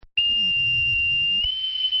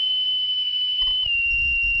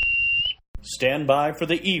stand by for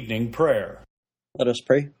the evening prayer. Let us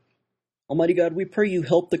pray. Almighty God, we pray you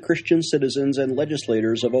help the Christian citizens and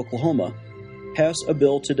legislators of Oklahoma pass a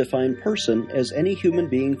bill to define person as any human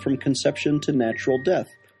being from conception to natural death,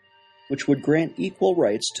 which would grant equal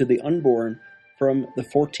rights to the unborn from the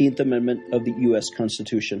 14th Amendment of the U.S.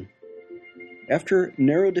 Constitution. After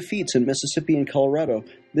narrow defeats in Mississippi and Colorado,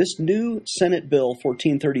 this new Senate Bill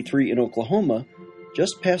 1433 in Oklahoma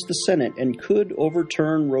just passed the Senate and could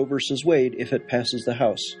overturn Roe v. Wade if it passes the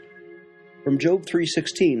House. From Job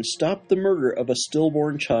 3:16, stop the murder of a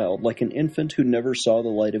stillborn child like an infant who never saw the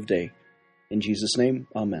light of day. In Jesus' name,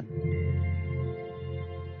 amen.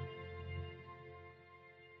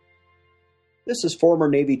 This is former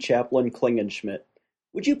Navy Chaplain Klingenschmidt.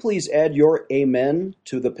 Would you please add your amen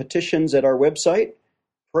to the petitions at our website,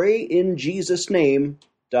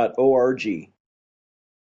 prayinjesusname.org.